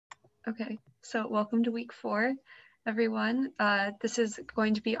Okay, so welcome to week 4, everyone. This is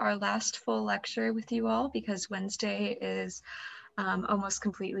going to be our last full lecture with you all because Wednesday is almost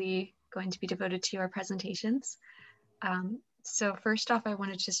completely going to be devoted to our presentations. So first off, I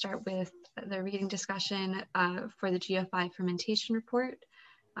wanted to start with the reading discussion for the GFI fermentation report.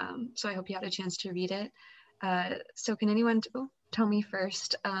 So I hope you had a chance to read it. So can anyone tell me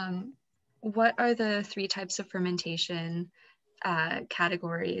first, what are the 3 types of fermentation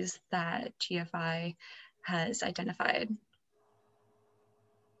categories that GFI has identified?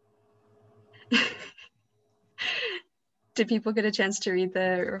 Did people get a chance to read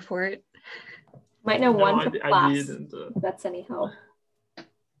the report? Might know one from I class, didn't. if that's any help.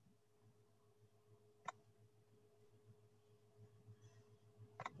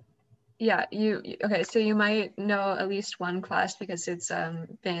 Yeah, okay, so you might know at least one class because it's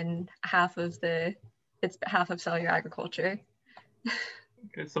been half of cellular agriculture.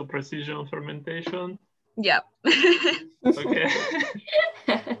 Okay, so precision fermentation. Yep. Okay.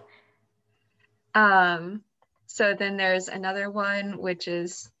 So then there's another one which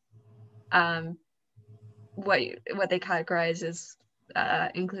is what they categorize as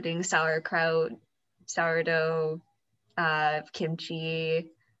including sauerkraut, sourdough,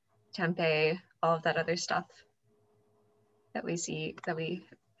 kimchi, tempeh, all of that other stuff that we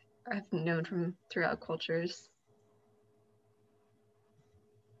have known from throughout cultures.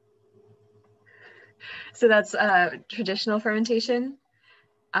 So that's traditional fermentation.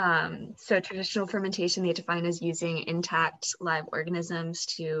 So traditional fermentation they define as using intact live organisms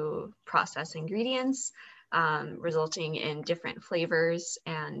to process ingredients, resulting in different flavors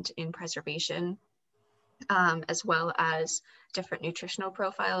and in preservation, as well as different nutritional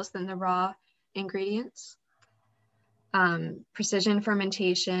profiles than the raw ingredients. Precision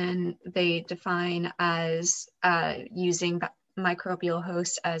fermentation, they define as using microbial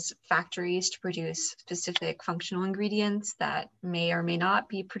hosts as factories to produce specific functional ingredients that may or may not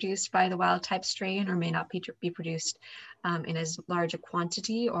be produced by the wild type strain or may not be produced in as large a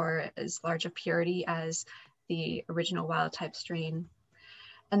quantity or as large a purity as the original wild type strain.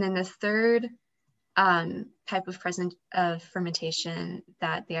 And then the third type of fermentation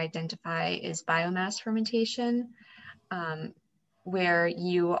that they identify is biomass fermentation, where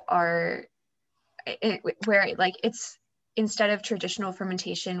you are, it's instead of traditional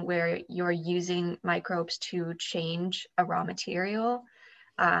fermentation where you're using microbes to change a raw material,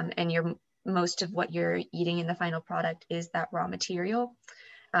 and most of what you're eating in the final product is that raw material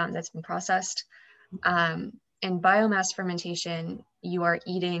that's been processed. In biomass fermentation, you are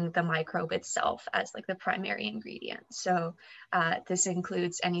eating the microbe itself as like the primary ingredient. So this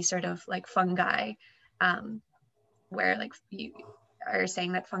includes any sort of like fungi, where like you are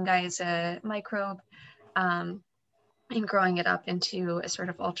saying that fungi is a microbe, and growing it up into a sort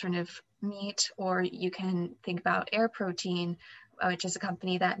of alternative meat. Or you can think about Air Protein, which is a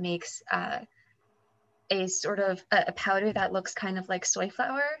company that makes a sort of a powder that looks kind of like soy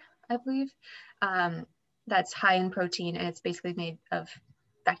flour, I believe, that's high in protein, and it's basically made of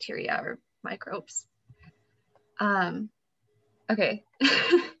bacteria or microbes. Okay.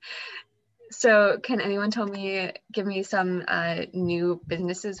 So can anyone give me some new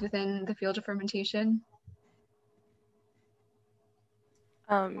businesses within the field of fermentation?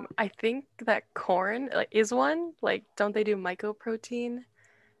 I think that corn is one. Like, don't they do mycoprotein?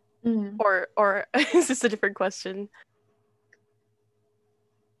 Or is this a different question?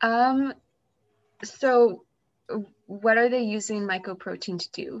 So what are they using mycoprotein to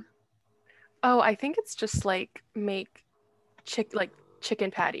do? Oh, I think it's just like make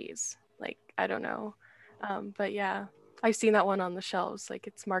chicken patties. Like, I don't know. But yeah, I've seen that one on the shelves. Like,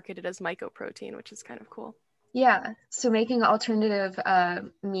 it's marketed as mycoprotein, which is kind of cool. Yeah, so making alternative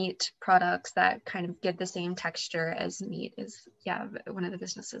meat products that kind of give the same texture as meat is, yeah, one of the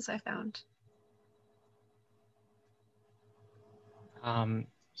businesses I found.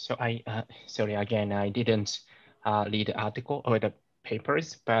 So sorry again, I didn't read the article or the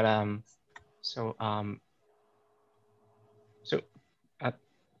papers, but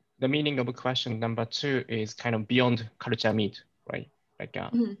the meaning of question number 2 is kind of beyond culture meat, right? Like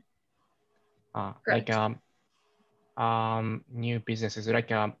new businesses like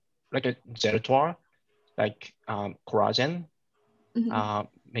a gel tour, like collagen,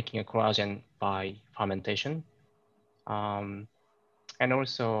 making a collagen by fermentation. And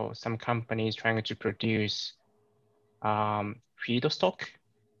also some companies trying to produce feedstock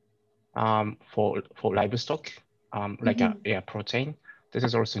for livestock, like a protein. This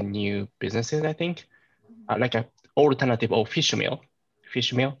is also new businesses, I think, like an alternative of fish meal.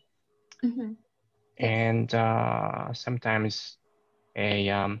 And sometimes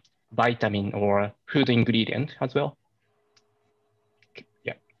a vitamin or food ingredient as well?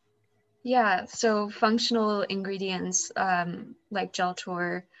 Yeah. Yeah, so functional ingredients like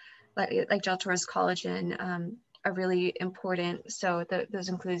Geltor, like Geltor's collagen are really important. So those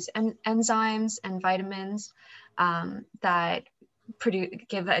includes enzymes and vitamins that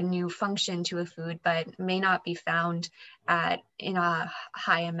give a new function to a food, but may not be found in a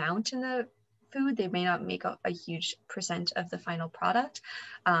high amount in the food. They may not make a huge percent of the final product,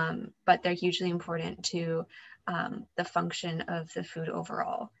 but they're hugely important to the function of the food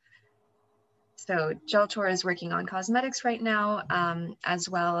overall. So Geltor is working on cosmetics right now, as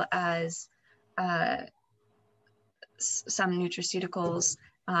well as some nutraceuticals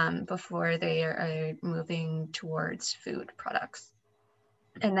before they are moving towards food products.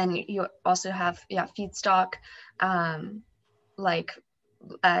 And then you also have feedstock, like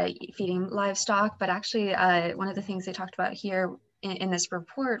feeding livestock. But actually, one of the things they talked about here in this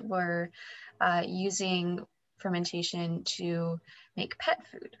report were using fermentation to make pet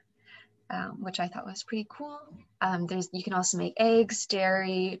food. Which I thought was pretty cool. You can also make eggs,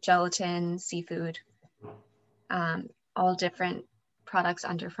 dairy, gelatin, seafood, all different products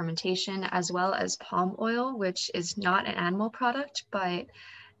under fermentation, as well as palm oil, which is not an animal product, but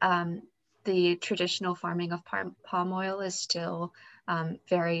the traditional farming of palm oil is still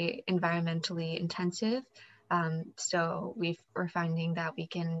very environmentally intensive. So we're finding that we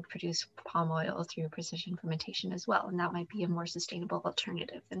can produce palm oil through precision fermentation as well, and that might be a more sustainable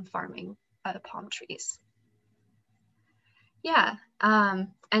alternative than farming palm trees. Yeah, and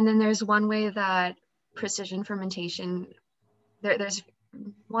then there's one way that precision fermentation, there's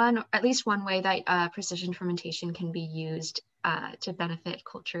at least one way that precision fermentation can be used to benefit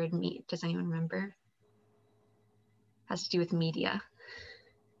cultured meat. Does anyone remember? Has to do with media.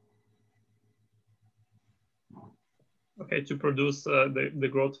 Okay, to produce the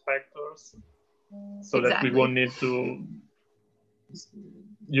growth factors so Exactly. that we won't need to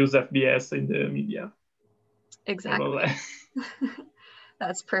use FBS in the media. Exactly.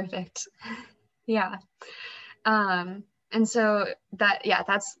 That's perfect. Yeah. And so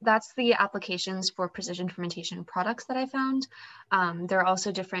that's the applications for precision fermentation products that I found. There are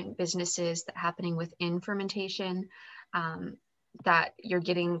also different businesses that happening within fermentation that you're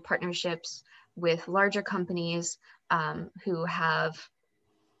getting partnerships with larger companies who have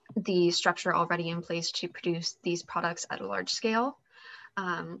the structure already in place to produce these products at a large scale.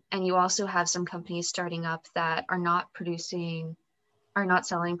 And you also have some companies starting up that are not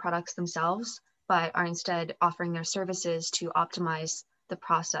selling products themselves, but are instead offering their services to optimize the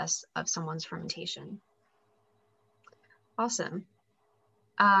process of someone's fermentation. Awesome.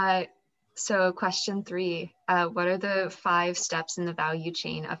 So question 3, what are the 5 steps in the value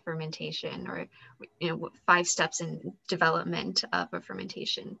chain of fermentation, or 5 steps in development of a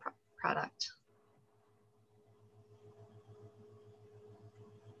fermentation product?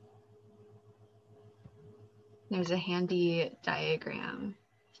 There's a handy diagram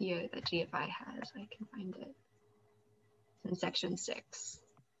here that GFI has. I can find it. It's in section 6.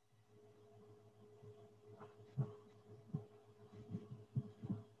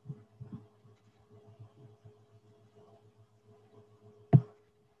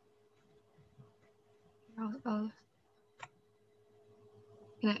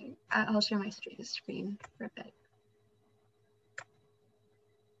 I'll share my screen for a bit.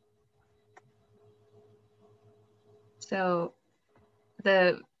 So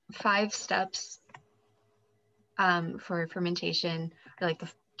the 5 steps for fermentation are like you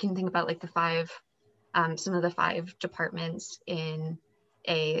can think about like the 5, some of the 5 departments in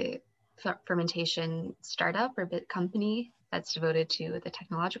a fermentation startup or bit company that's devoted to the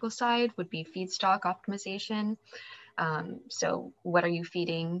technological side would be feedstock optimization. So what are you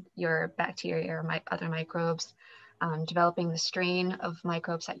feeding your bacteria or other microbes? Developing the strain of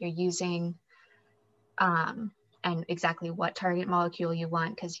microbes that you're using, and exactly what target molecule you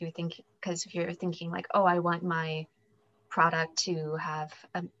want, because if you're thinking like, oh, I want my product to have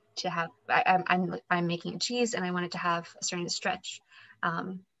I'm making a cheese and I want it to have a certain stretch.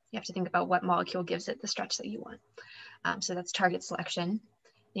 You have to think about what molecule gives it the stretch that you want. So that's target selection.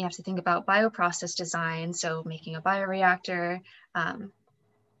 You have to think about bioprocess design, so making a bioreactor,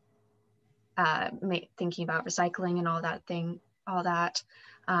 thinking about recycling and all that.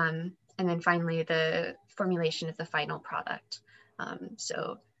 And then finally, the formulation of the final product.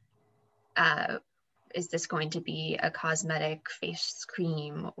 So is this going to be a cosmetic face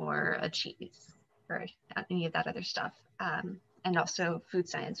cream or a cheese or any of that other stuff? And also food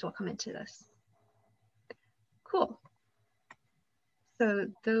science will come into this. Cool. So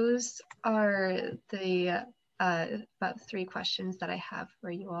those are the about 3 questions that I have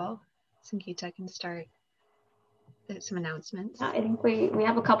for you all. Sangeeta can start some announcements. Yeah, I think we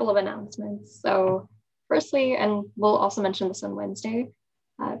have a couple of announcements. So firstly, and we'll also mention this on Wednesday,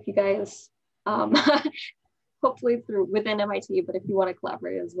 if you guys, hopefully within MIT, but if you want to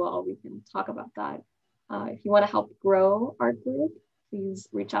collaborate as well, we can talk about that. If you want to help grow our group, please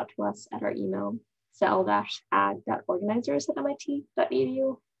reach out to us at our email,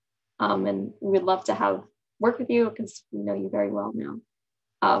 cell-ag.organizers@mit.edu. And we'd love to work with you because we know you very well now,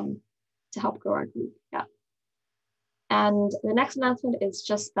 to help grow our group. Yeah. And the next announcement is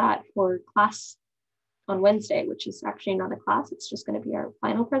just that for class on Wednesday, which is actually not a class, it's just going to be our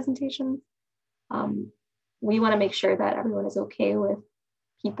final presentation. We want to make sure that everyone is okay with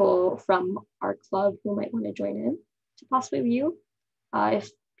people from our club who might want to join in to possibly view.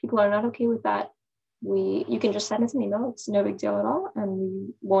 If people are not okay with that, you can just send us an email. It's no big deal at all, and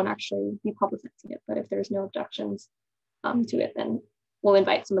we won't actually be publicizing it. But if there's no objections to it, then we'll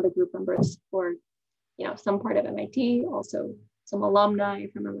invite some of the group members or some part of MIT, also some alumni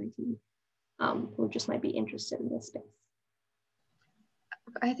from MIT who just might be interested in this space.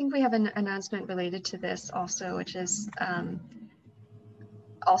 I think we have an announcement related to this also, which is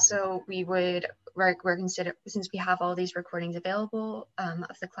also we're consider, since we have all these recordings available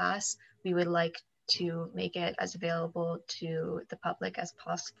of the class, we would like to make it as available to the public as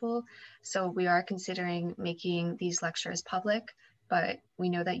possible. So we are considering making these lectures public, but we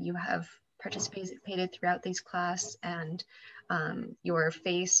know that you have participated throughout these class, and your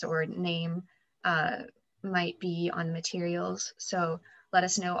face or name might be on materials. So let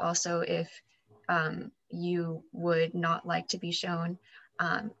us know also if you would not like to be shown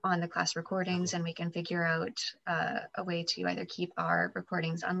on the class recordings, and we can figure out a way to either keep our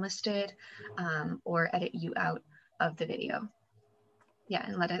recordings unlisted or edit you out of the video. Yeah,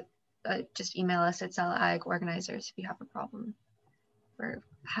 and let it just email us at Cellular Organizers if you have a problem. We're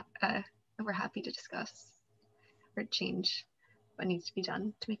happy to discuss or change what needs to be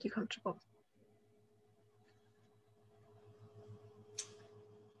done to make you comfortable.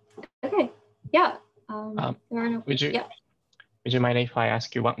 Okay, yeah. Would you mind if I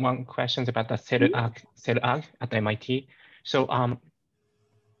ask you one question about the Cellular Ag at MIT? So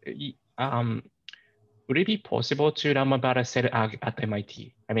would it be possible to learn about a Cellular Ag at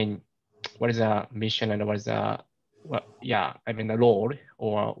MIT? I mean, what is the mission and what is the the role,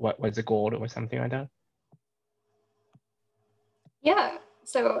 or what's the goal or something like that? Yeah,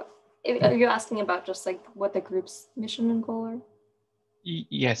 so are you asking about just like what the group's mission and goal are?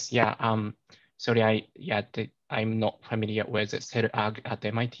 Yes, yeah. Sorry, I'm not familiar with Cellular Ag at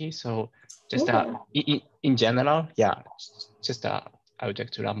MIT, so just in general, just I would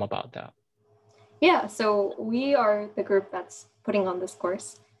like to learn about that. Yeah, so we are the group that's putting on this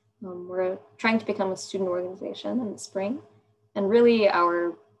course. We're trying to become a student organization in the spring, and really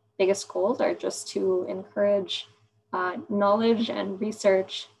our biggest goals are just to encourage knowledge and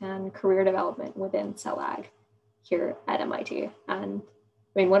research and career development within Cell Ag here at MIT. And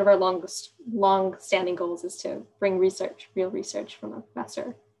I mean, one of our long-standing goals is to bring real research from a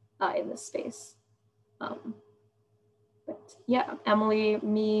professor in this space. But yeah, Emily,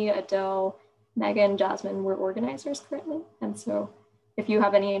 me, Adele, Megan, Jasmine, we're organizers currently. And so if you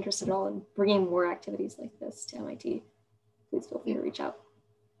have any interest at all in bringing more activities like this to MIT, please feel free to reach out.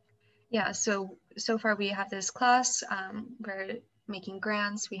 Yeah, so far we have this class, we're making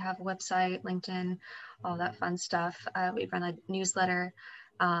grants, we have a website, LinkedIn, all that fun stuff. We run a newsletter.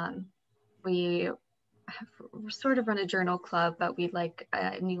 We sort of run a journal club, but we'd like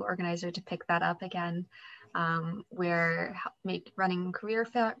a new organizer to pick that up again. We're running career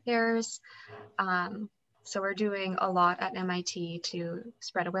fairs. So we're doing a lot at MIT to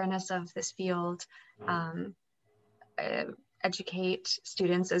spread awareness of this field, educate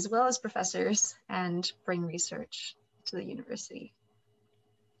students as well as professors, and bring research to the university.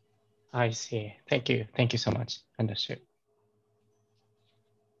 I see. Thank you. Thank you so much. Understood.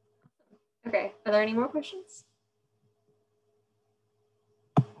 Okay, are there any more questions?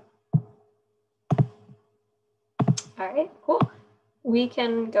 All right, cool. We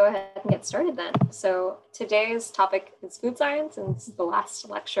can go ahead and get started then. So today's topic is food science, and this is the last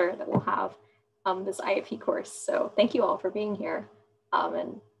lecture that we'll have this IAP course. So thank you all for being here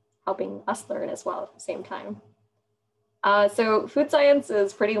and helping us learn as well at the same time. So food science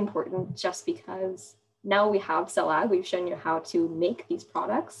is pretty important just because now we have Cell Ag. We've shown you how to make these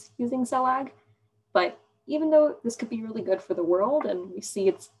products using Cell Ag. But even though this could be really good for the world and we see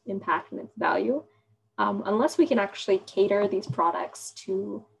its impact and its value, unless we can actually cater these products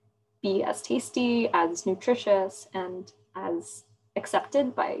to be as tasty, as nutritious, and as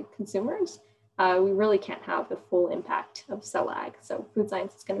accepted by consumers, we really can't have the full impact of cell ag. So food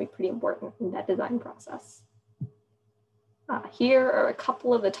science is going to be pretty important in that design process. Here are a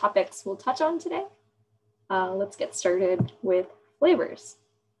couple of the topics we'll touch on today. Let's get started with flavors.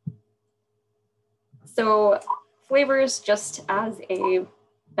 So flavors, just as a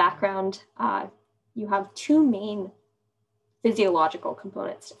background, you have two main physiological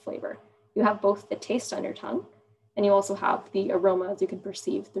components to flavor. You have both the taste on your tongue, and you also have the aromas you can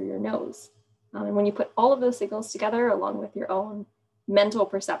perceive through your nose. And when you put all of those signals together, along with your own mental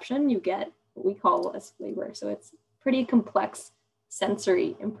perception, you get what we call as flavor. So it's pretty complex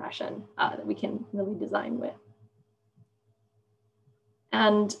sensory impression that we can really design with.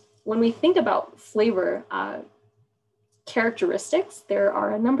 And when we think about flavor characteristics, there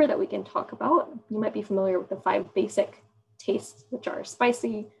are a number that we can talk about. You might be familiar with the 5 basic tastes, which are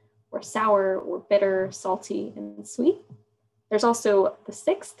spicy, or sour, or bitter, salty, and sweet. There's also the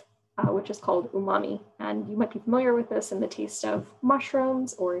 6th, which is called umami. And you might be familiar with this in the taste of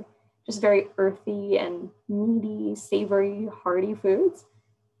mushrooms, or just very earthy and meaty, savory, hearty foods.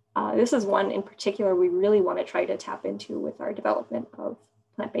 This is one in particular we really want to try to tap into with our development of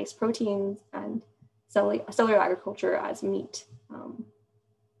plant-based proteins and cellular agriculture as meat.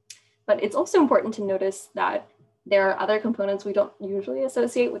 But it's also important to notice that there are other components we don't usually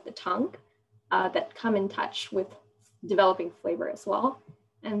associate with the tongue that come in touch with developing flavor as well.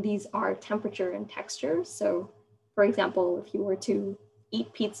 And these are temperature and texture. So for example, if you were to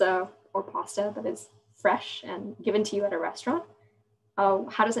eat pizza or pasta that is fresh and given to you at a restaurant,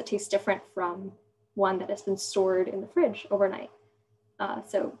 how does it taste different from one that has been stored in the fridge overnight?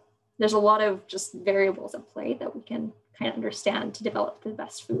 So there's a lot of just variables at play that we can kind of understand to develop the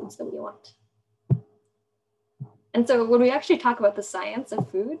best foods that we want. And so when we actually talk about the science of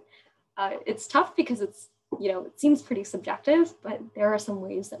food, it's tough because it's, it seems pretty subjective, but there are some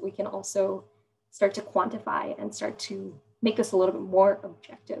ways that we can also start to quantify and start to make this a little bit more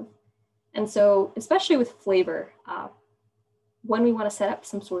objective. And so, especially with flavor, when we want to set up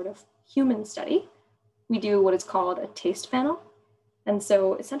some sort of human study, we do what is called a taste panel. And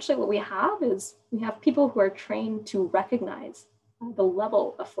so essentially what we have is we have people who are trained to recognize the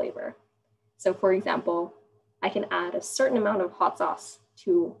level of flavor. So for example, I can add a certain amount of hot sauce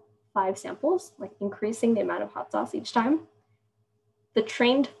to 5 samples, like increasing the amount of hot sauce each time. The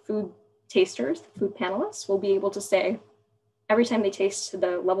trained food tasters, the food panelists, will be able to say, every time they taste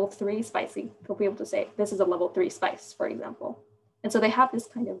the level 3 spicy, they'll be able to say, this is a level 3 spice, for example. And so they have this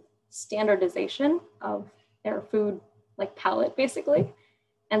kind of standardization of their food, like palate, basically.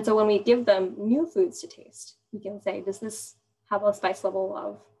 And so when we give them new foods to taste, we can say, does this have a spice level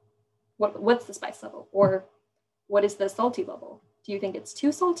of, what's the spice level? Or what is the salty level? Do you think it's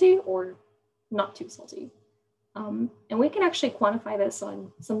too salty or not too salty? And we can actually quantify this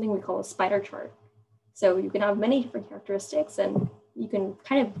on something we call a spider chart. So you can have many different characteristics and you can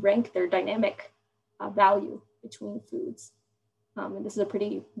kind of rank their dynamic value between foods. And this is a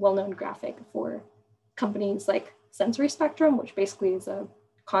pretty well-known graphic for companies like Sensory Spectrum, which basically is a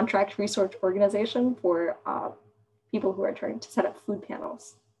contract research organization for people who are trying to set up food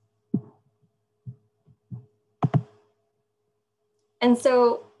panels. And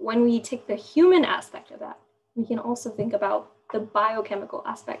so when we take the human aspect of that, we can also think about the biochemical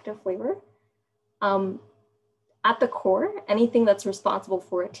aspect of flavor. At the core, anything that's responsible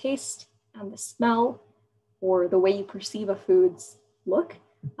for a taste and the smell or the way you perceive a food's look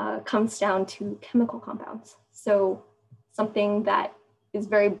comes down to chemical compounds. So something that is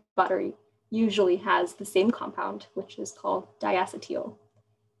very buttery usually has the same compound, which is called diacetyl.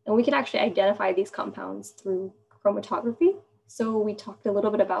 And we can actually identify these compounds through chromatography. So we talked a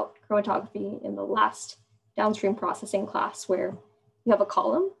little bit about chromatography in the last downstream processing class, where you have a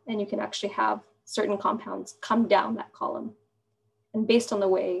column and you can actually have certain compounds come down that column. And based on the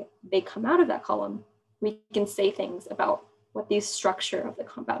way they come out of that column, we can say things about what the structure of the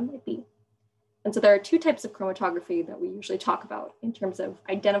compound might be. And so there are 2 types of chromatography that we usually talk about in terms of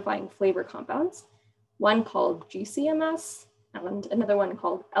identifying flavor compounds. One called GCMS and another one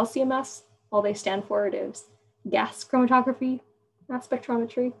called LCMS. All they stand for is gas chromatography, mass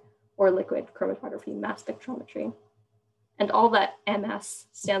spectrometry, or liquid chromatography, mass spectrometry. And all that MS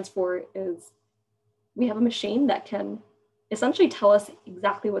stands for is we have a machine that can essentially tell us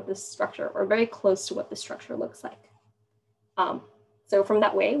exactly what this structure, or very close to what the structure looks like. So from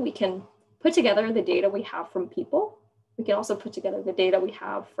that way, we can put together the data we have from people. We can also put together the data we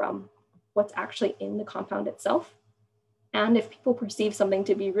have from what's actually in the compound itself. And if people perceive something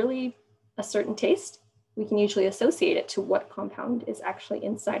to be really a certain taste, we can usually associate it to what compound is actually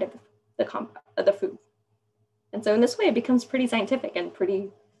inside of the food. And so in this way, it becomes pretty scientific and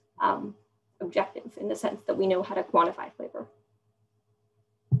pretty objective in the sense that we know how to quantify flavor.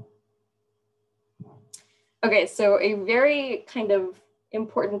 Okay, so a very kind of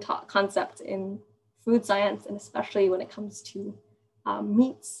important concept in food science, and especially when it comes to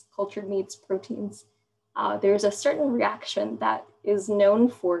meats, cultured meats, proteins, there's a certain reaction that is known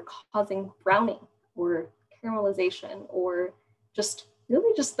for causing browning or caramelization, or just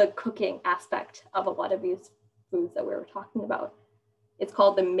really just the cooking aspect of a lot of these foods that we were talking about. It's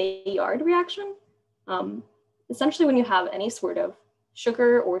called the Maillard reaction. Essentially, when you have any sort of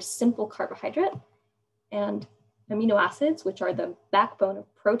sugar or simple carbohydrate and amino acids, which are the backbone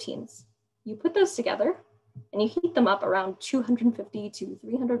of proteins, you put those together and you heat them up around 250 to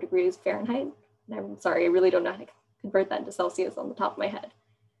 300 degrees Fahrenheit. And I'm sorry, I really don't know how to convert that into Celsius on the top of my head.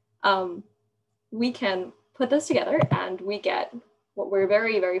 We can put this together and we get what we're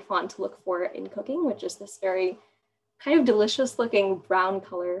very, very fond to look for in cooking, which is this very kind of delicious looking brown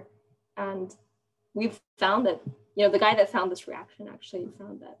color. And we've found that, you know, the guy that found this reaction actually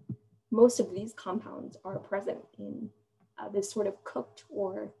found that most of these compounds are present in this sort of cooked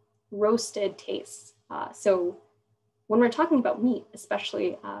or roasted tastes. So when we're talking about meat,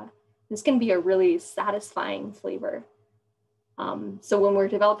 especially, this can be a really satisfying flavor. So when we're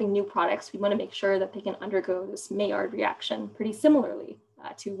developing new products, we want to make sure that they can undergo this Maillard reaction pretty similarly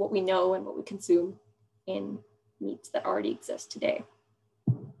to what we know and what we consume in meats that already exist today.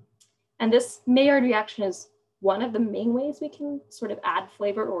 And this Maillard reaction is one of the main ways we can sort of add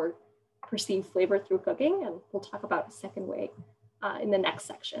flavor or perceive flavor through cooking, and we'll talk about a second way in the next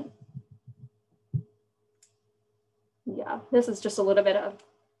section. Yeah, this is just a little bit of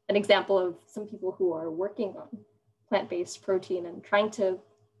an example of some people who are working on plant-based protein and trying to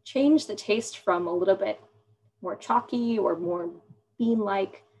change the taste from a little bit more chalky or more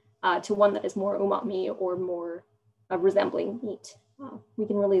bean-like to one that is more umami or more resembling meat. We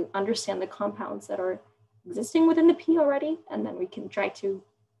can really understand the compounds that are existing within the pea already, and then we can try to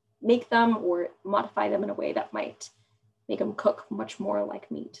make them or modify them in a way that might make them cook much more like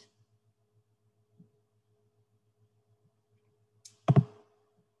meat.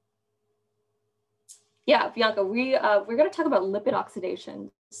 Yeah, Bianca, we're going to talk about lipid oxidation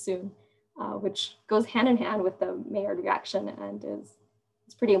soon, which goes hand in hand with the Maillard reaction and is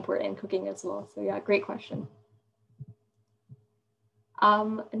pretty important in cooking as well. So yeah, great question.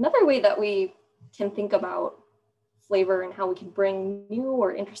 Another way that we can think about flavor and how we can bring new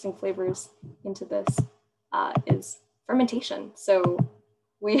or interesting flavors into this is fermentation. So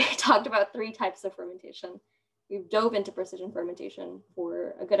we talked about 3 types of fermentation. We've dove into precision fermentation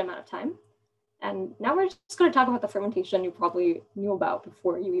for a good amount of time. And now we're just going to talk about the fermentation you probably knew about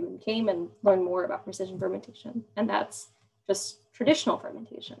before you even came and learn more about precision fermentation. And that's just traditional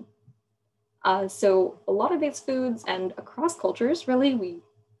fermentation. So a lot of these foods and across cultures, really, we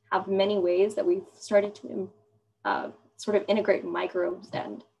have many ways that we've started to sort of integrate microbes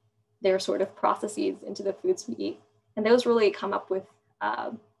and their sort of processes into the foods we eat. And those really come up with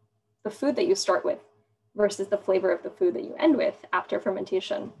the food that you start with versus the flavor of the food that you end with after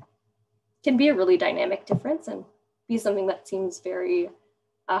fermentation. Can be a really dynamic difference and be something that seems very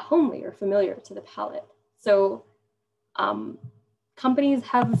homely or familiar to the palate. So companies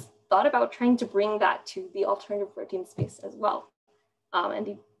have thought about trying to bring that to the alternative protein space as well, and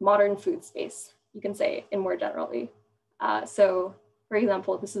the modern food space, you can say, in more generally. So for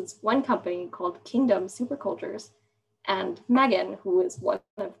example, this is one company called Kingdom Supercultures, and Megan, who is one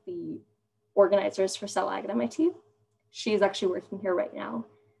of the organizers for Cell Ag at MIT, she's actually working here right now.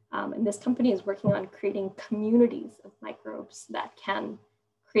 And this company is working on creating communities of microbes that can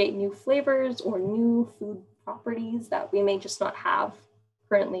create new flavors or new food properties that we may just not have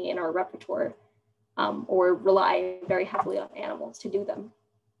currently in our repertoire, or rely very heavily on animals to do them.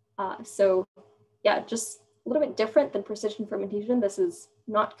 So yeah, just a little bit different than precision fermentation. This is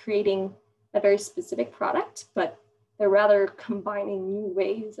not creating a very specific product, but they're rather combining new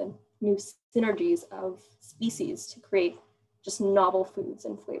ways and new synergies of species to create just novel foods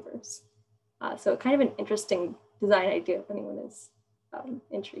and flavors. So kind of an interesting design idea if anyone is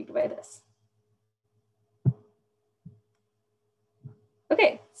intrigued by this.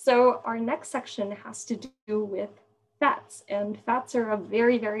 Okay, so our next section has to do with fats, and fats are a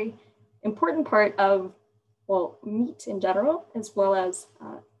very, very important part of, well, meat in general, as well as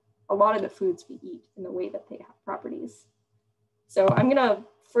a lot of the foods we eat in the way that they have properties. So I'm gonna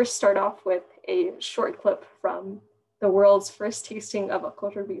first start off with a short clip from the world's first tasting of a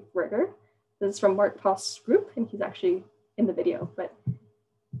cultured beef burger. This is from Mark Post's group, and he's actually in the video, but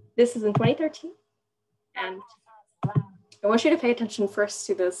this is in 2013. And I want you to pay attention first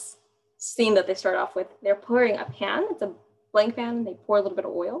to this scene that they start off with. They're pouring a pan, it's a blank pan, and they pour a little bit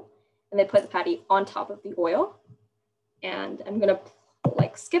of oil, and they put the patty on top of the oil. And I'm gonna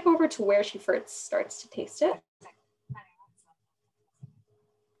like skip over to where she first starts to taste it.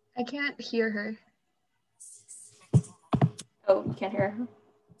 I can't hear her. Oh, you can't hear her?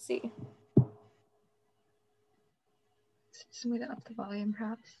 Let's see. Smooth up the volume,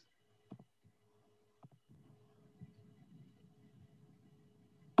 perhaps.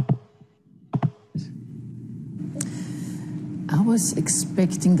 I was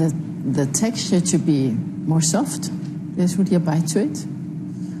expecting the texture to be more soft. There's really a bite to it.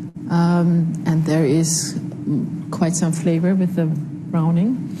 And there is quite some flavor with the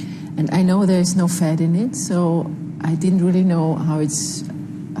browning. And I know there's no fat in it, so I didn't really know how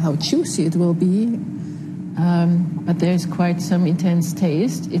juicy it will be. But there's quite some intense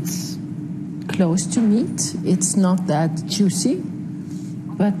taste. It's close to meat. It's not that juicy,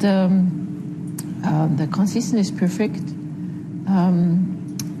 but the consistency is perfect.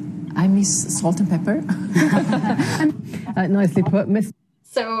 I miss salt and pepper. Nicely put, Miss.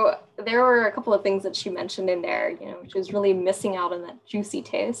 So there were a couple of things that she mentioned in there, she was really missing out on that juicy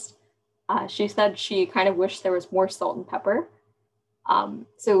taste. She said she kind of wished there was more salt and pepper.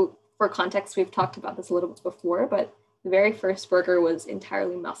 So for context, we've talked about this a little bit before, but the very first burger was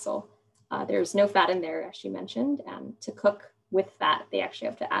entirely muscle. There's no fat in there, as she mentioned, and to cook with fat, they actually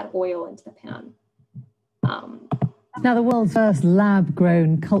have to add oil into the pan. Now the world's first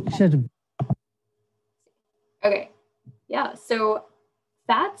lab-grown cultured. Okay, yeah, so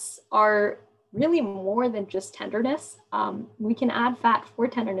fats are really more than just tenderness. We can add fat for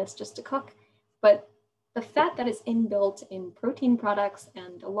tenderness just to cook, but the fat that is inbuilt in protein products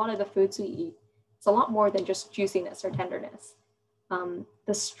and a lot of the foods we eat, it's a lot more than just juiciness or tenderness.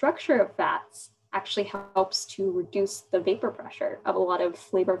 The structure of fats actually helps to reduce the vapor pressure of a lot of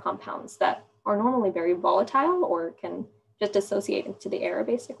flavor compounds that are normally very volatile or can just dissociate into the air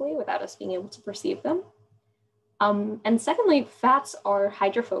basically without us being able to perceive them. And secondly, fats are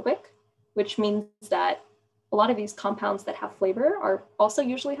hydrophobic, which means that a lot of these compounds that have flavor are also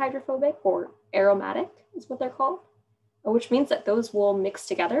usually hydrophobic, or aromatic is what they're called, which means that those will mix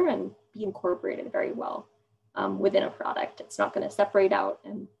together and be incorporated very well within a product. It's not going to separate out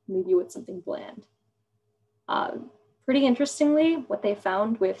and leave you with something bland. Pretty interestingly, what they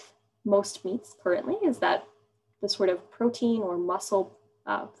found with most meats currently is that the sort of protein or muscle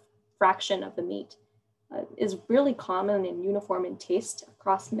fraction of the meat is really common and uniform in taste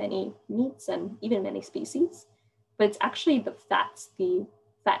across many meats and even many species. But it's actually the fats, the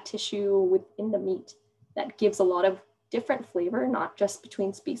fat tissue within the meat, that gives a lot of different flavor, not just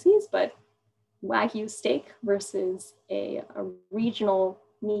between species, but Wagyu steak versus a regional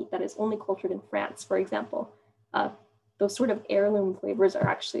meat that is only cultured in France, for example. Those sort of heirloom flavors are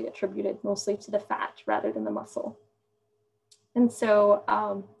actually attributed mostly to the fat rather than the muscle. And so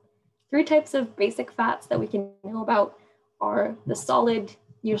 3 types of basic fats that we can know about are the solid,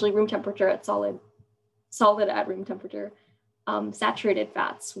 usually room temperature at solid at room temperature, saturated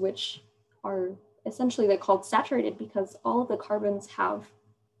fats, which are essentially, they're called saturated because all of the carbons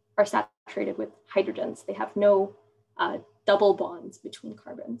are saturated with hydrogens. They have no double bonds between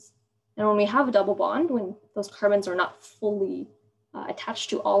carbons. And when we have a double bond, when those carbons are not fully attached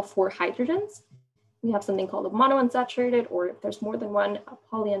to all 4 hydrogens, we have something called a monounsaturated, or if there's more than one, a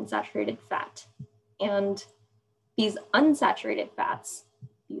polyunsaturated fat. And these unsaturated fats,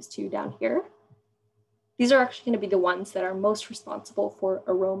 these 2 down here, these are actually going to be the ones that are most responsible for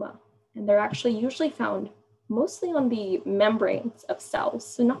aroma. And they're actually usually found mostly on the membranes of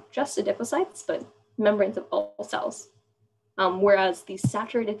cells. So not just adipocytes, but membranes of all cells. Whereas these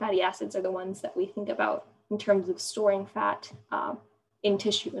saturated fatty acids are the ones that we think about in terms of storing fat in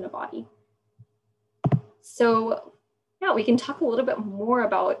tissue in a body. So yeah, we can talk a little bit more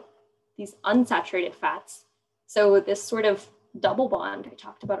about these unsaturated fats. So this sort of double bond I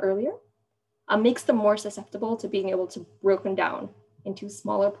talked about earlier makes them more susceptible to being able to be broken down into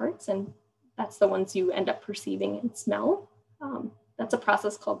smaller parts. And that's the ones you end up perceiving and smell. That's a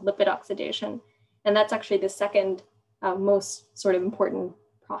process called lipid oxidation. And that's actually the second most sort of important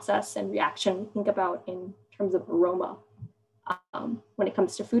process and reaction we think about in terms of aroma when it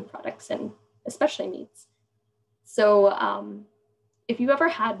comes to food products and especially meats. So if you've ever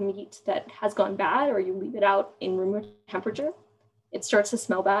had meat that has gone bad or you leave it out in room temperature, it starts to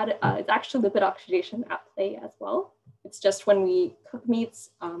smell bad. It's actually lipid oxidation at play as well. It's just when we cook meats,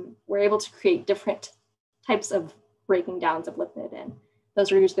 we're able to create different types of breaking downs of lipid, and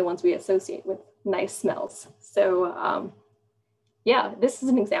those are usually the ones we associate with nice smells. So yeah, this is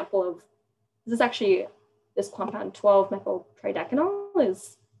an example of, this is actually, this compound 12-methyl tridecanol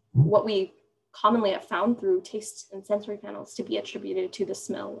is what we commonly have found through taste and sensory panels to be attributed to the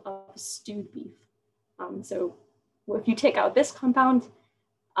smell of stewed beef. So if you take out this compound,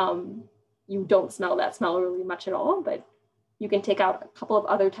 you don't smell that smell really much at all, but you can take out a couple of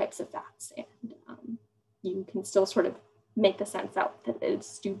other types of fats and you can still sort of make the sense out that it's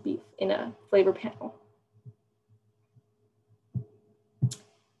stewed beef in a flavor panel.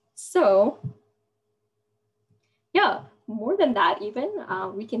 So yeah, more than that even,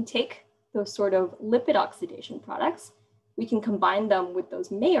 we can take those sort of lipid oxidation products, we can combine them with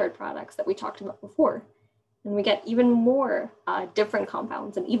those Maillard products that we talked about before. And we get even more different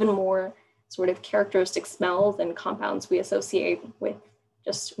compounds and even more sort of characteristic smells and compounds we associate with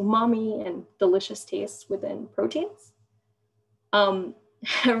just umami and delicious tastes within proteins. A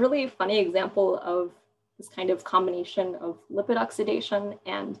really funny example of this kind of combination of lipid oxidation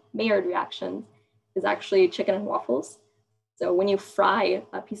and Maillard reactions is actually chicken and waffles. So when you fry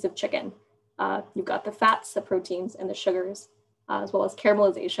a piece of chicken, you've got the fats, the proteins, and the sugars, as well as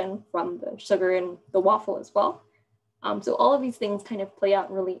caramelization from the sugar in the waffle as well. So all of these things kind of play out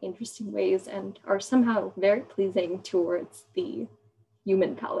in really interesting ways and are somehow very pleasing towards the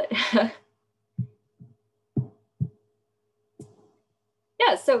human palate.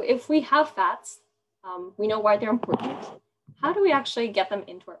 Yeah, so if we have fats, we know why they're important. How do we actually get them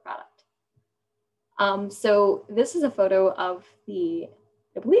into our product? So this is a photo of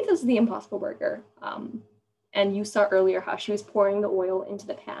I believe this is the Impossible Burger. And you saw earlier how she was pouring the oil into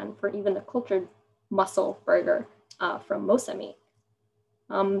the pan for even the cultured muscle burger from Mosa meat.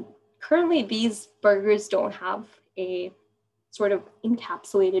 Currently, these burgers don't have a sort of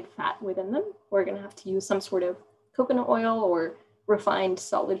encapsulated fat within them. We're gonna have to use some sort of coconut oil or refined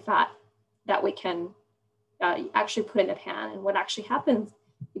solid fat that we can actually put in a pan. And what actually happens,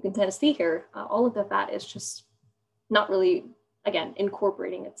 you can kind of see here, all of the fat is just not really, again,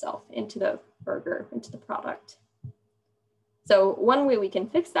 incorporating itself into the burger, into the product. So one way we can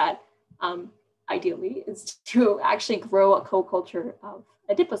fix that, ideally, is to actually grow a co-culture of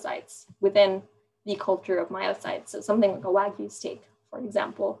adipocytes within the culture of myocytes. So something like a Wagyu steak, for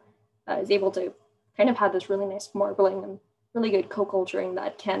example, is able to kind of have this really nice marbling and really good co-culturing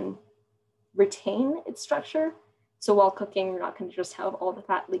that can retain its structure. So while cooking, you're not going to just have all the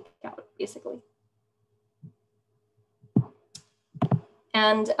fat leak out, basically.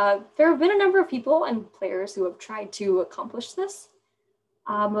 And there have been a number of people and players who have tried to accomplish this.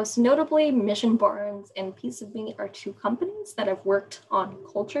 Most notably, Mission Barns and Piece of Meat are two companies that have worked on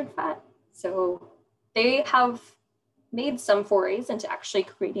cultured fat. So they have made some forays into actually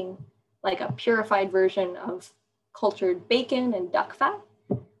creating like a purified version of cultured bacon and duck fat.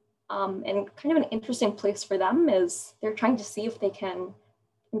 And kind of an interesting place for them is they're trying to see if they can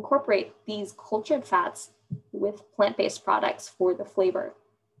incorporate these cultured fats with plant-based products for the flavor.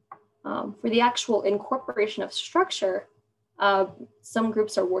 For the actual incorporation of structure, some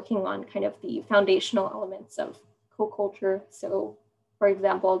groups are working on kind of the foundational elements of co-culture. So for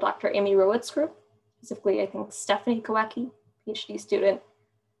example, Dr. Amy Rowett's group, specifically I think Stephanie Kowacki, PhD student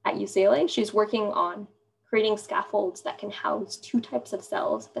at UCLA, she's working on creating scaffolds that can house two types of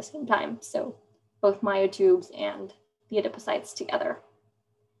cells at the same time. So both myotubes and the adipocytes together.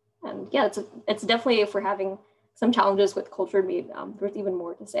 And yeah, it's definitely, if we're having some challenges with cultured meat, there's even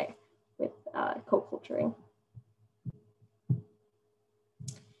more to say with co-culturing.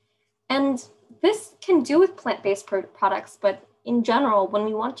 And this can do with plant-based products, but in general, when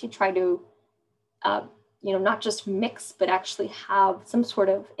we want to try to, not just mix, but actually have some sort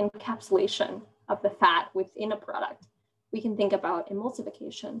of encapsulation of the fat within a product, we can think about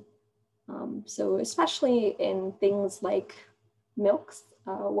emulsification. So especially in things like milks,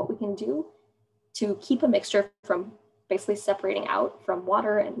 what we can do to keep a mixture from basically separating out from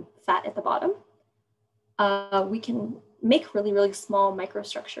water and fat at the bottom, we can make really, really small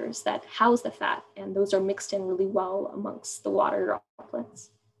microstructures that house the fat, and those are mixed in really well amongst the water droplets.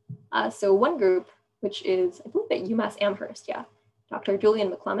 So one group, which is, I believe at UMass Amherst, yeah, Dr.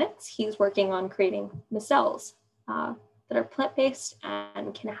 Julian McClements, he's working on creating micelles that are plant-based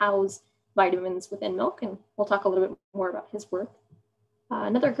and can house vitamins within milk, and we'll talk a little bit more about his work.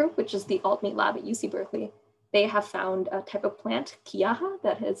 Another group, which is the Alt Meat Lab at UC Berkeley, they have found a type of plant, Kiaha,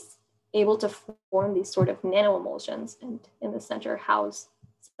 that is able to form these sort of nanoemulsions and in the center house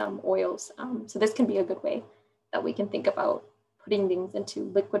some oils. So this can be a good way that we can think about putting things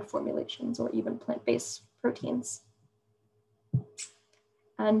into liquid formulations or even plant-based proteins.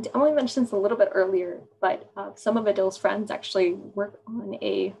 And Emily mentioned this a little bit earlier, but some of Adil's friends actually work on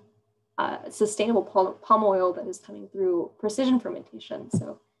a sustainable palm oil that is coming through precision fermentation.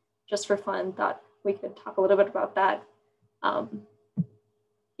 So just for fun, thought we could talk a little bit about that.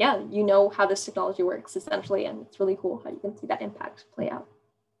 yeah, you know how this technology works essentially, and it's really cool how you can see that impact play out.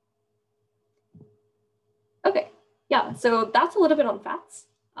 Okay, yeah, so that's a little bit on fats.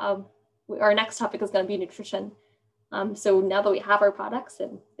 Our next topic is going to be nutrition. So now that we have our products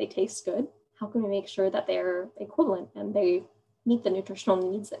and they taste good, how can we make sure that they're equivalent and they meet the nutritional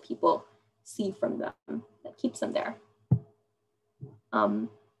needs that people see from them that keeps them there?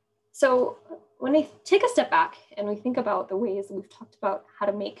 So when we take a step back and we think about the ways that we've talked about how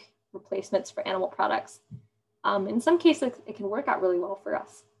to make replacements for animal products, in some cases it can work out really well for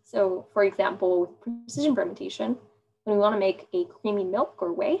us. So for example, with precision fermentation, when we want to make a creamy milk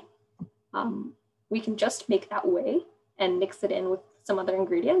or whey, we can just make that whey and mix it in with some other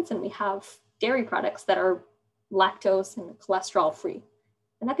ingredients, and we have dairy products that are lactose and cholesterol free.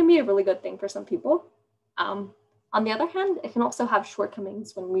 And that can be a really good thing for some people. On the other hand, it can also have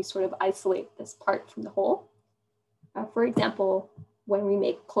shortcomings when we sort of isolate this part from the whole. For example, when we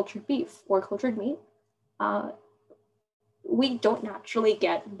make cultured beef or cultured meat, we don't naturally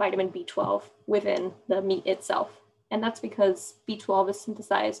get vitamin B12 within the meat itself. And that's because B12 is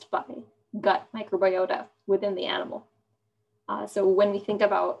synthesized by gut microbiota within the animal. So when we think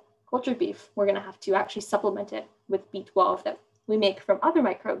about cultured beef, we're going to have to actually supplement it with B12 that we make from other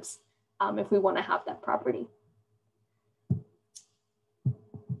microbes if we want to have that property.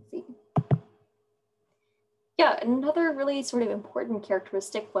 Yeah, another really sort of important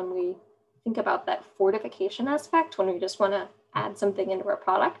characteristic when we think about that fortification aspect, when we just want to add something into our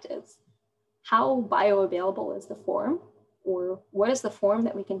product, is how bioavailable is the form, or what is the form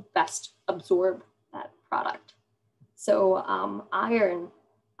that we can best absorb that product. So iron,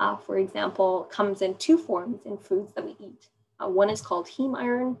 for example, comes in two forms in foods that we eat. One is called heme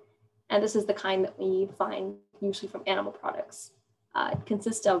iron, and this is the kind that we find usually from animal products. It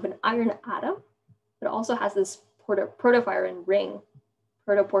consists of an iron atom, but it also has this protoporphyrin ring,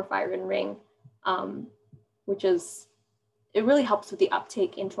 which is, it really helps with the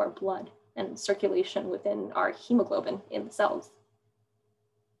uptake into our blood and circulation within our hemoglobin in the cells.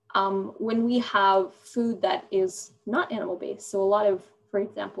 When we have food that is not animal-based, so a lot of, for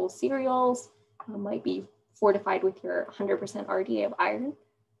example, cereals might be fortified with your 100% RDA of iron.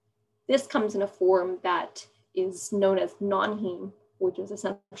 This comes in a form that is known as non-heme, which is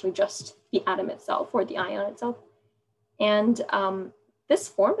essentially just the atom itself or the ion itself. And this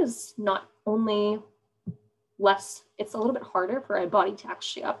form is not only less, it's a little bit harder for our body to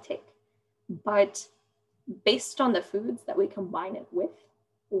actually uptake, but based on the foods that we combine it with,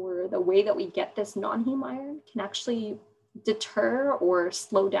 or the way that we get this non-heme iron, can actually deter or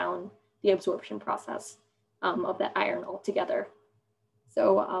slow down the absorption process of that iron altogether.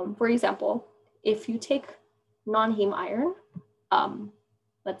 So for example, if you take non-heme iron,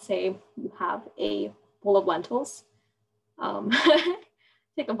 let's say you have a bowl of lentils,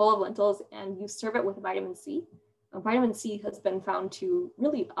 take a bowl of lentils and you serve it with vitamin C. Vitamin C has been found to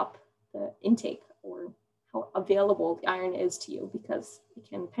really up the intake or how available the iron is to you, because it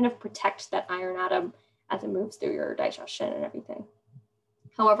can kind of protect that iron atom as it moves through your digestion and everything.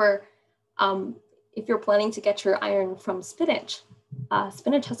 However, if you're planning to get your iron from spinach,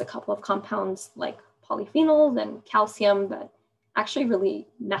 spinach has a couple of compounds like polyphenols and calcium that actually really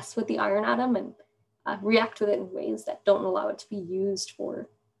mess with the iron atom and react with it in ways that don't allow it to be used for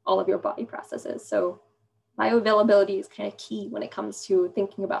all of your body processes. So bioavailability is kind of key when it comes to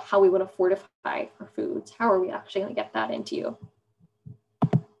thinking about how we want to fortify our foods. How are we actually going to get that into you?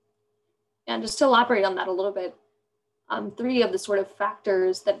 And just to elaborate on that a little bit, three of the sort of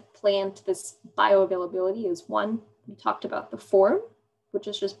factors that play into this bioavailability is one, we talked about the form, which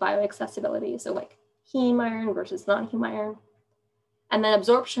is just bioaccessibility. So like heme iron versus non-heme iron. And then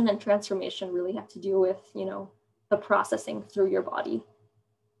absorption and transformation really have to do with, you know, the processing through your body.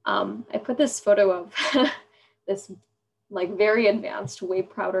 I put this photo of this like very advanced whey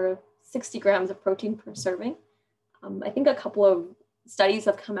powder, 60 grams of protein per serving. I think a couple of studies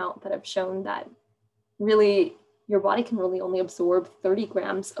have come out that have shown that really your body can really only absorb 30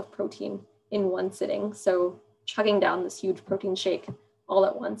 grams of protein in one sitting. So chugging down this huge protein shake all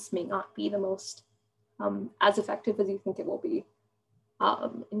at once may not be the most as effective as you think it will be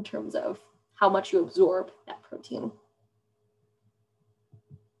in terms of how much you absorb that protein.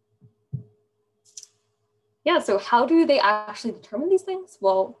 Yeah, so how do they actually determine these things?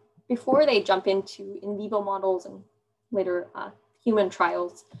 Well, before they jump into in vivo models and later human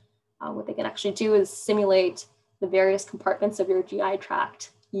trials, what they can actually do is simulate the various compartments of your GI tract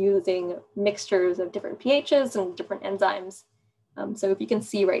using mixtures of different pHs and different enzymes. So if you can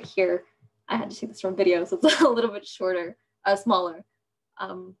see right here, I had to take this from video, so it's a little bit shorter, smaller.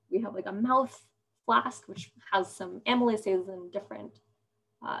 We have like a mouth flask, which has some amylases and different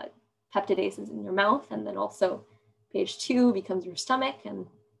peptidases in your mouth, and then also page 2 becomes your stomach and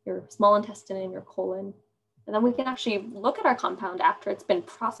your small intestine and your colon. And then we can actually look at our compound after it's been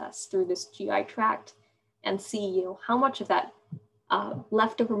processed through this GI tract and see, you know, how much of that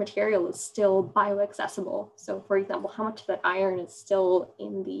leftover material is still bioaccessible. So for example, how much of that iron is still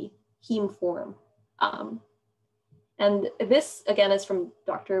in the heme form. And this again is from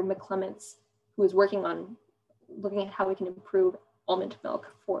Dr. McClements, who is working on looking at how we can improve almond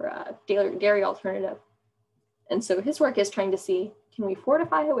milk for a dairy alternative. And so his work is trying to see, can we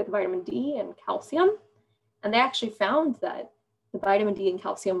fortify it with vitamin D and calcium? And they actually found that the vitamin D and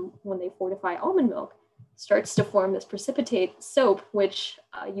calcium, when they fortify almond milk, starts to form this precipitate soap, which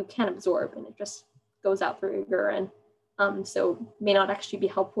you can absorb, and it just goes out through your urine. So may not actually be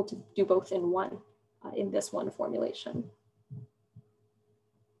helpful to do both in one, in this one formulation.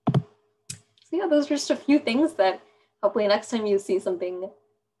 So yeah, those are just a few things that hopefully next time you see something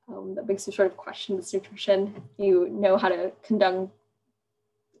that makes you sort of question this nutrition, you know how to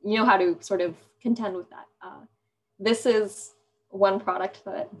sort of contend with that. This is one product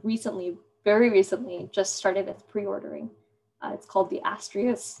that very recently, just started its pre-ordering. It's called the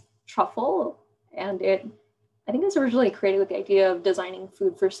Astrius truffle, and I think it was originally created with the idea of designing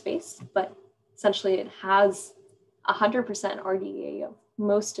food for space, but essentially it has 100% RDA of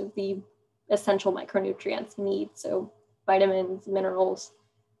most of the essential micronutrients you need, so vitamins, minerals,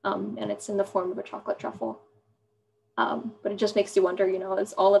 and it's in the form of a chocolate truffle. But it just makes you wonder, you know,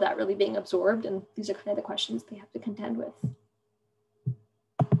 is all of that really being absorbed? And these are kind of the questions they have to contend with.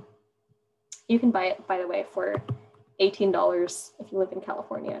 You can buy it, by the way, for $18 if you live in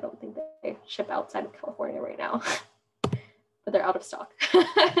California. I don't think they ship outside of California right now, but they're out of stock.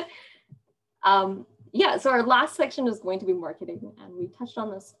 Yeah, so our last section is going to be marketing, and we touched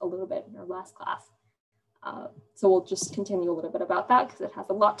on this a little bit in our last class. So we'll just continue a little bit about that because it has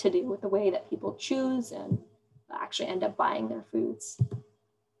a lot to do with the way that people choose and actually end up buying their foods.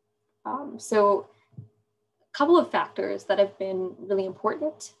 So a couple of factors that have been really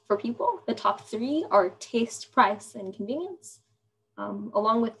important for people. The top 3 are taste, price, and convenience.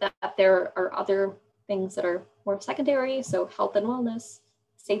 Along with that, there are other things that are more secondary, so health and wellness,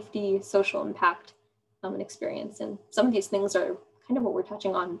 safety, social impact, and experience. And some of these things are kind of what we're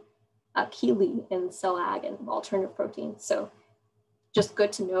touching on keenly in cell ag and alternative proteins. So just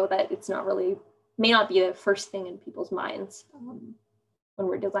good to know that it's not really, may not be the first thing in people's minds when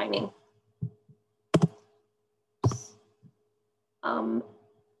we're designing.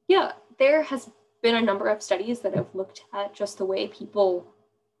 Yeah, there has been a number of studies that have looked at just the way people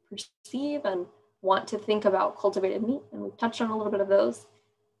perceive and want to think about cultivated meat, and we've touched on a little bit of those.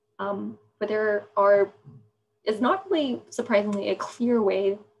 But there is not really, surprisingly, a clear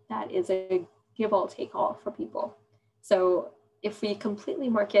way that is a give all take all for people. So if we completely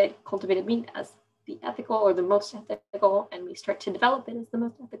market cultivated meat as the ethical or the most ethical, and we start to develop it as the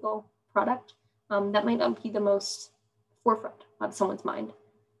most ethical product, that might not be the most forefront of someone's mind.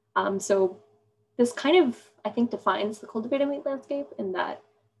 So this kind of, I think, defines the cultivated meat landscape in that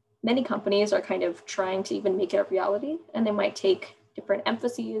many companies are kind of trying to even make it a reality, and they might take different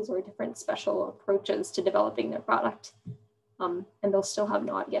emphases or different special approaches to developing their product, and they'll still have an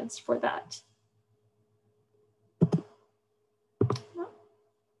audience for that.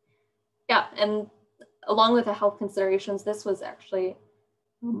 Yeah, and along with the health considerations, this was actually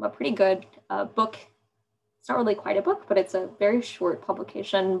a pretty good book. It's not really quite a book, but it's a very short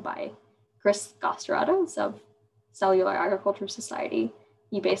publication by Chris Gosterados of Cellular Agriculture Society.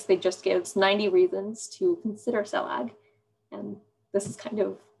 He basically just gives 90 reasons to consider cell ag, and this is kind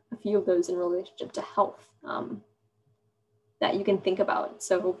of a few of those in relationship to health that you can think about.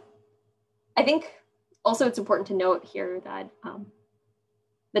 So I think also it's important to note here that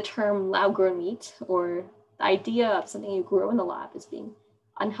the term lab-grown meat, or the idea of something you grow in the lab as being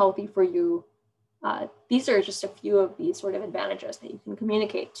unhealthy for you, these are just a few of these sort of advantages that you can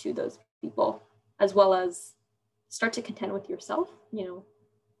communicate to those people, as well as start to contend with yourself, you know,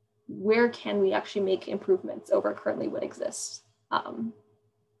 where can we actually make improvements over currently what exists?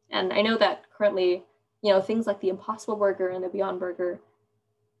 And I know that currently, you know, things like the Impossible Burger and the Beyond Burger,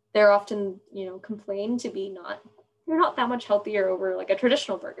 they're often, you know, complained to be they're not that much healthier over like a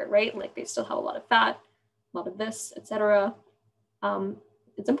traditional burger, right? Like they still have a lot of fat, a lot of this, etc.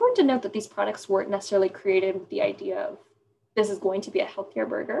 It's important to note that these products weren't necessarily created with the idea of this is going to be a healthier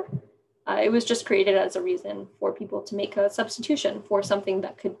burger. It was just created as a reason for people to make a substitution for something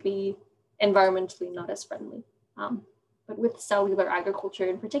that could be environmentally not as friendly. But with cellular agriculture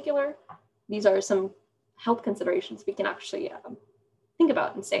in particular, these are some health considerations we can actually think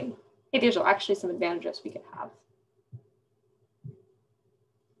about and say, hey, these are actually some advantages we could have.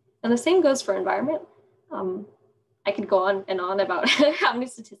 And the same goes for environment. I could go on and on about how many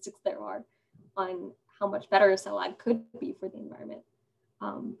statistics there are on how much better cell ag could be for the environment.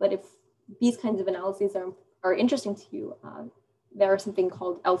 But if these kinds of analyses are interesting to you, there are something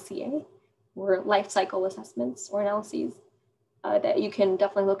called LCA, or life cycle assessments or analyses that you can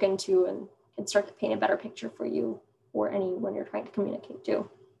definitely look into and can start to paint a better picture for you or anyone you're trying to communicate to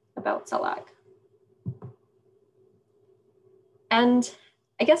about cell ag. And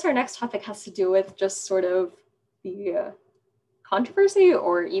I guess our next topic has to do with just sort of the controversy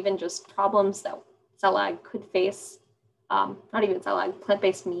or even just problems that cell ag could face, not even cell ag,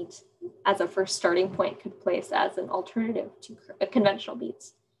 plant-based meat as a first starting point could place as an alternative to conventional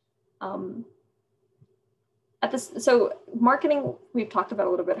meats. So marketing, we've talked about a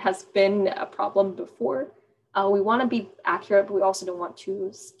little bit, has been a problem before. We want to be accurate, but we also don't want to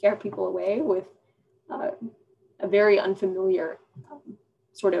scare people away with a very unfamiliar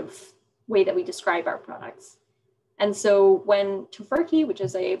sort of way that we describe our products. And so when Tofurky, which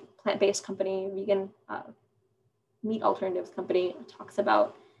is a plant-based company, vegan meat alternatives company, talks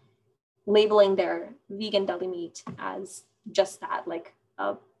about labeling their vegan deli meat as just that, like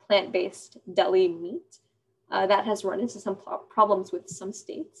a plant-based deli meat, that has run into some problems with some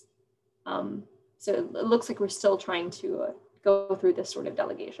states. So it looks like we're still trying to go through this sort of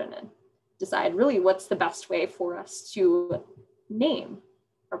delegation and decide really what's the best way for us to name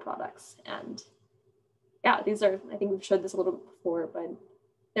our products. And yeah, these are, I think we've showed this a little bit before, but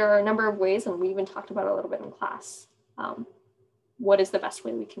there are a number of ways, and we even talked about it a little bit in class. What is the best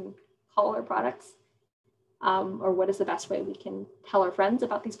way we can call our products? Or what is the best way we can tell our friends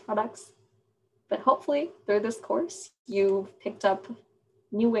about these products? But hopefully through this course, you've picked up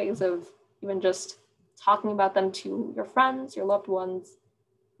new ways of even just talking about them to your friends, your loved ones,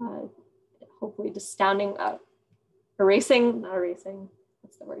 hopefully dispelling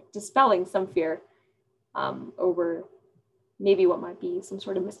some fear over maybe what might be some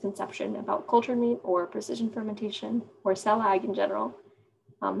sort of misconception about cultured meat or precision fermentation or cell ag in general.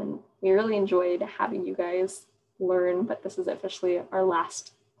 And we really enjoyed having you guys learn, but this is officially our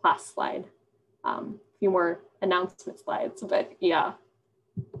last class slide. A few more announcement slides, but yeah,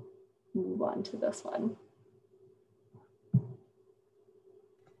 move on to this one.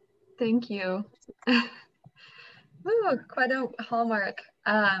 Thank you. Ooh, quite a hallmark.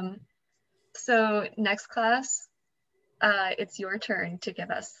 So next class, it's your turn to give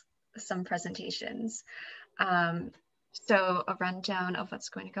us some presentations. So a rundown of what's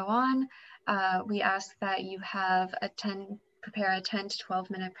going to go on. We ask that you have prepare a 10 to 12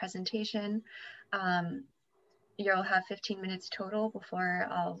 minute presentation. You'll have 15 minutes total before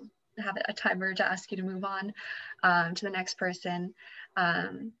I'll have a timer to ask you to move on to the next person.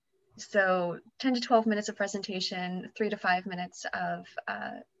 So 10 to 12 minutes of presentation, 3 to 5 minutes of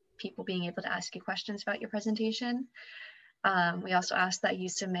people being able to ask you questions about your presentation. We also ask that you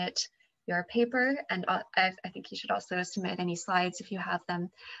submit your paper, and I think you should also submit any slides if you have them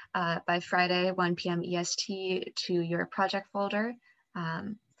by Friday, 1 p.m. EST to your project folder.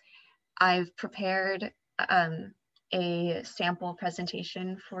 I've prepared a sample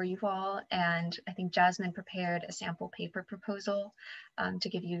presentation for you all, and I think Jasmine prepared a sample paper proposal to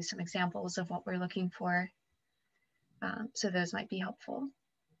give you some examples of what we're looking for. So those might be helpful.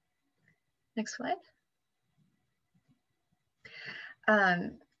 Next slide.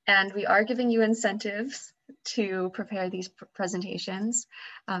 And we are giving you incentives to prepare these presentations.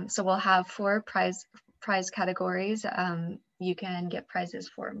 So we'll have 4 prize categories. You can get prizes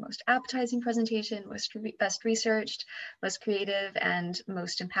for most appetizing presentation, best researched, most creative, and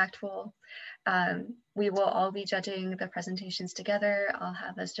most impactful. We will all be judging the presentations together. I'll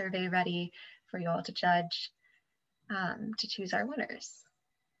have a survey ready for you all to judge to choose our winners.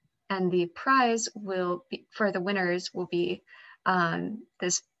 And the prize will be, for the winners, will be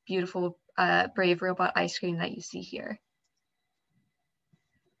this beautiful Brave Robot Icecream that you see here.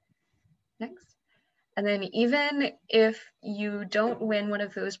 Next. And then even if you don't win one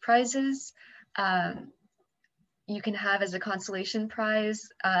of those prizes, you can have as a consolation prize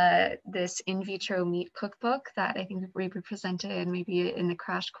this In Vitro Meat Cookbook that I think we presented maybe in the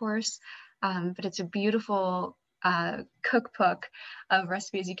crash course. But it's a beautiful cookbook of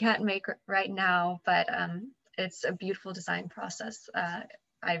recipes you can't make right now, but it's a beautiful design process.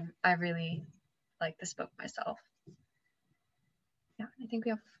 I really like this book myself. Yeah, I think we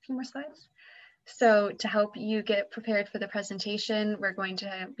have a few more slides. So to help you get prepared for the presentation, we're going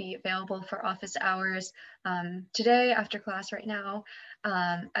to be available for office hours today after class right now,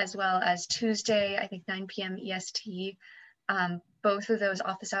 as well as Tuesday, I think 9 p.m. EST. both of those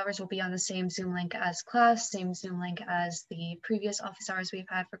office hours will be on the same Zoom link as class, same Zoom link as the previous office hours we've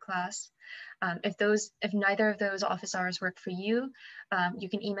had for class. If neither of those office hours work for you, you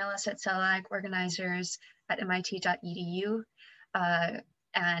can email us at cellagorganizers@mit.edu,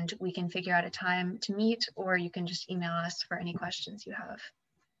 and we can figure out a time to meet, or you can just email us for any questions you have.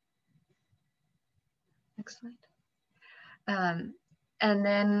 Next slide. And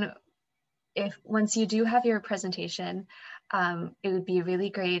then once you do have your presentation, it would be really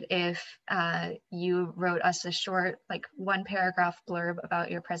great if you wrote us a short, like 1-paragraph blurb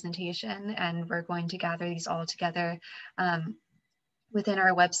about your presentation, and we're going to gather these all together within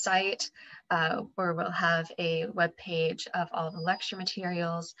our website, where we'll have a web page of all the lecture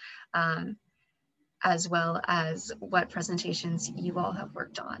materials, as well as what presentations you all have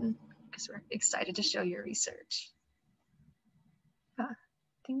worked on, because we're excited to show your research. I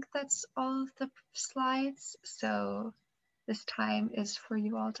think that's all of the slides. So this time is for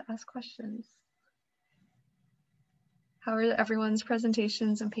you all to ask questions. How are everyone's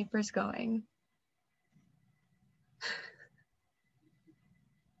presentations and papers going?